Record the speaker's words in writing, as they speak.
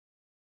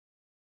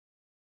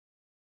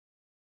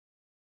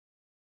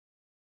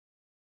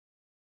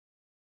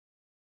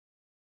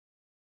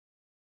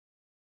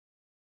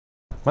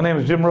My name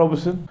is Jim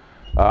Roberson.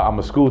 I'm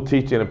a school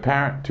teacher and a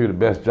parent, two of the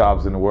best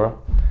jobs in the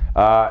world.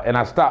 And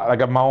I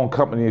got my own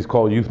company. It's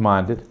called Youth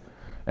Minded.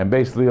 And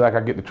basically, I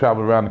get to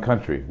travel around the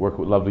country, work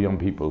with lovely young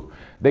people.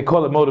 They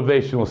call it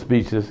motivational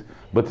speeches,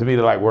 but to me,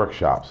 they're like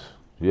workshops.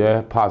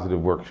 Yeah, positive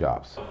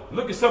workshops.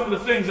 Look at some of the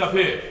things up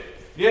here.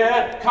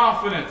 Yeah,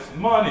 confidence,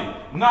 money,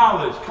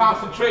 knowledge,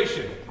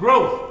 concentration,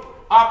 growth,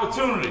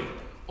 opportunity.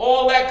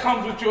 All that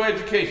comes with your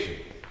education.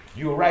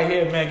 You were right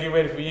here, man, get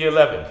ready for year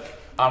 11.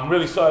 I'm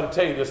really sorry to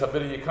tell you this. I've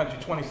been in your country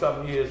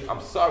 20-something years.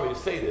 I'm sorry to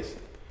say this.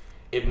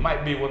 It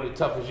might be one of the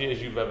toughest years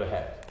you've ever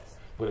had.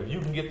 But if you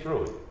can get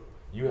through it,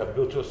 you have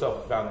built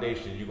yourself a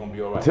foundation, you're going to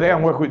be all right. Today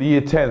I'm working with the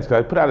year 10s, because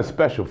I put out a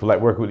special for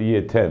working with the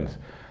year 10s.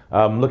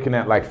 Looking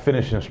at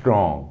finishing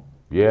strong,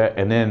 yeah,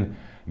 and then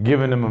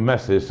giving them a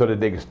message so that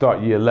they can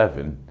start year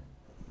 11,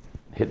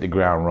 hit the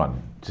ground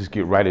running. Just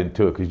get right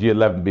into it, because year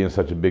 11 being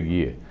such a big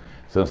year.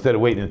 So instead of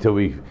waiting until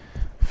we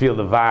feel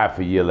the vibe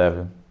for year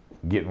 11,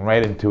 getting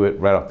right into it,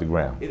 right off the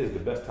ground. It is the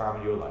best time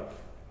of your life.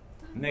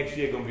 Next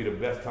year is going to be the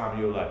best time of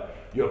your life.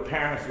 Your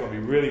parents are going to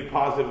be really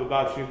positive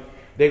about you.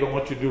 They're going to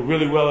want you to do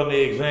really well in the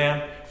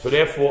exam. So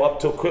therefore, up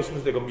till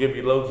Christmas, they're going to give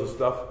you loads of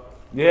stuff.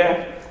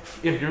 Yeah?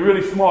 If you're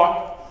really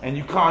smart and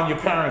you con your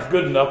parents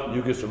good enough,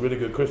 you get some really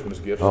good Christmas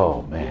gifts.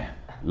 Oh, man.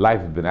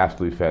 Life has been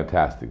absolutely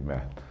fantastic,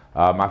 man.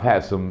 I've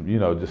had some,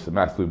 just some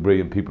absolutely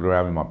brilliant people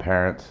around me, my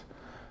parents.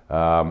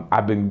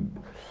 I've been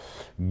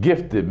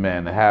gifted,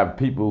 man, to have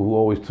people who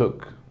always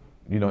took,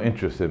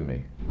 interest in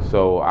me.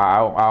 So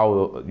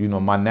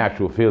my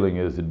natural feeling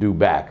is to do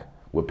back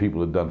what people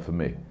have done for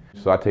me.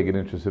 So I take an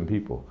interest in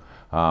people.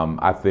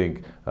 I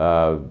think,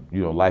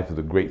 life is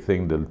a great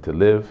thing to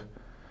live.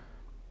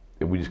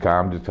 And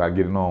I'm just trying to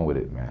get it on with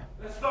it, man.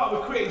 Let's start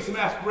with creating some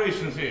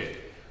aspirations here.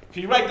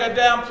 Can you write that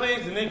down,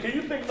 please? And then can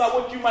you think about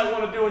what you might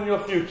want to do in your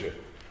future?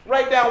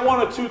 Write down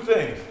one or two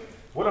things.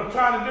 What I'm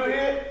trying to do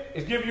here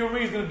is give you a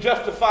reason to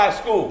justify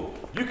school.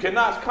 You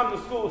cannot come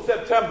to school in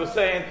September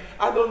saying,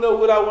 I don't know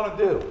what I want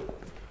to do.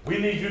 We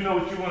need you to know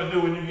what you want to do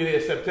when you get here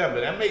in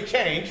September. That may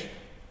change,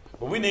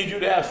 but we need you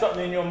to have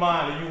something in your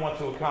mind that you want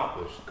to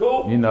accomplish.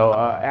 Cool?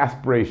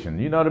 Aspiration.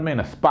 You know what I mean?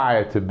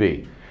 Aspire to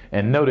be.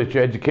 And know that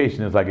your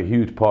education is a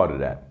huge part of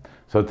that.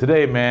 So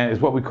today, man,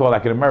 it's what we call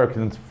in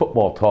American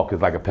football talk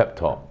is like a pep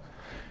talk.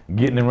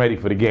 Getting them ready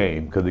for the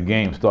game, because the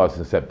game starts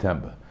in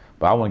September.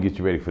 But I want to get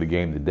you ready for the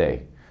game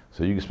today.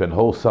 So you can spend the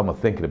whole summer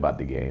thinking about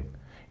the game.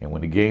 And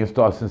when the game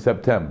starts in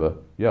September,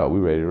 we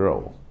ready to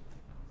roll.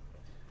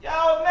 Yo,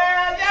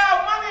 man,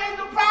 money ain't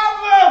the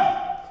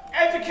problem.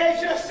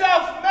 Educate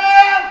yourself,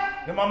 man.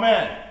 And my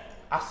man,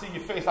 I see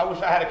your face. I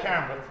wish I had a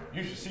camera.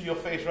 You should see your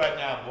face right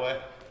now, boy.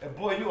 And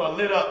boy, you are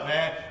lit up,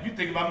 man. You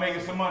think about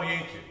making some money,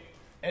 ain't you?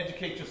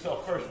 Educate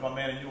yourself first, my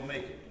man, and you'll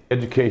make it.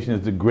 Education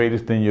is the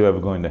greatest thing you're ever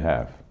going to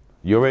have.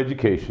 Your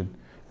education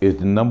is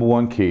the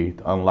 #1 key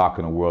to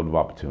unlocking a world of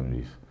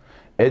opportunities.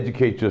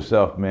 Educate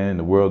yourself, man, and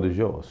the world is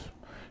yours.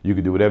 You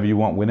can do whatever you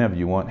want, whenever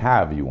you want,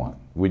 however you want,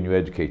 when you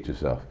educate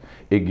yourself.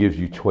 It gives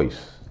you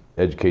choice.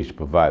 Education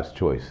provides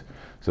choice.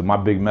 So my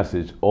big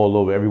message all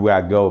over, everywhere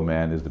I go,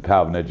 man, is the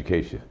power of an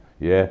education.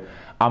 Yeah?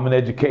 I'm an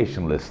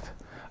educationalist.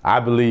 I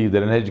believe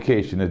that an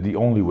education is the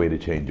only way to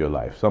change your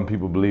life. Some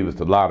people believe it's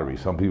the lottery.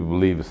 Some people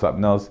believe it's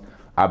something else.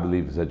 I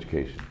believe it's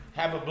education.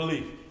 Have a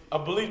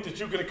belief that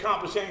you can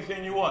accomplish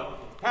anything you want.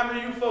 How many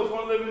of you folks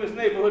want to live in this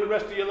neighborhood the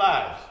rest of your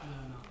lives?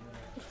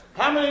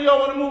 How many of y'all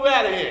want to move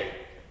out of here?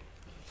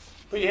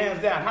 Put your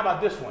hands down. How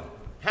about this one?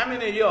 How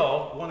many of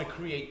y'all want to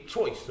create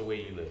choice the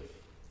way you live?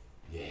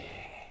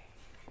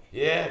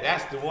 Yeah,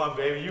 that's the one,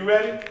 baby. You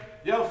ready?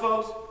 Yo,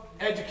 folks,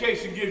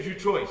 education gives you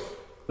choice.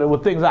 There were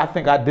things I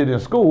think I did in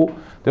school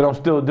that I'm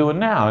still doing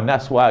now, and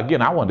that's why,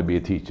 again, I wanted to be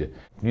a teacher.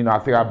 I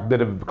think I'm a bit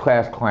of a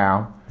class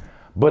clown.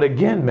 But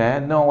again,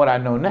 man, knowing what I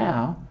know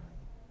now,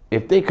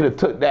 if they could have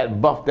took that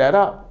and buffed that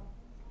up,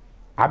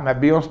 I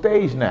might be on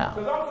stage now.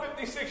 Because I'm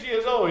 56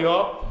 years old,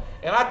 y'all,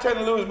 and I tend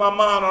to lose my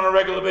mind on a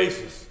regular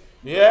basis.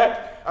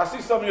 Yeah? I see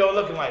some of y'all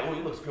looking like, oh,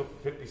 he looks good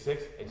for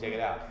 56. Hey, check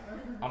it out.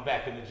 I'm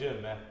back in the gym,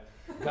 man.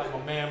 Got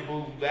my man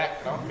boobs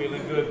back. I'm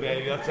feeling good,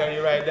 baby. I'm telling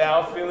you right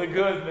now, I'm feeling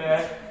good,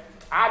 man.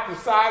 I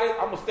decided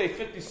I'm going to stay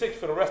 56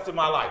 for the rest of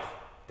my life.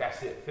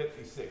 That's it,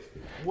 56.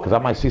 Because I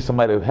might see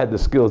somebody who had the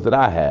skills that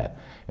I had.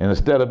 And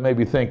instead of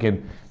maybe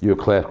thinking, you're a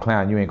class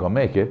clown, you ain't going to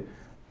make it,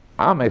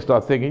 I may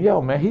start thinking, yo,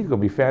 man, he's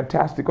going to be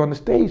fantastic on the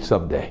stage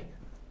someday.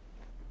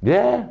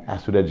 Yeah,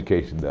 that's what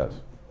education does.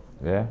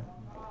 Yeah.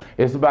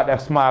 It's about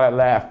that smile, that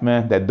laugh,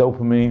 man, that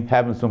dopamine,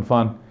 having some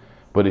fun,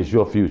 but it's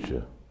your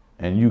future.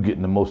 And you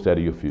getting the most out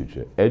of your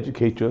future.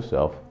 Educate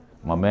yourself,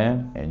 my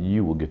man, and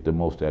you will get the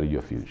most out of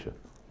your future.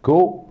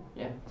 Cool?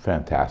 Yeah.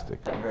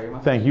 Fantastic. Thank you very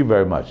much. Thank you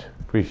very much.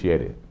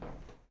 Appreciate it.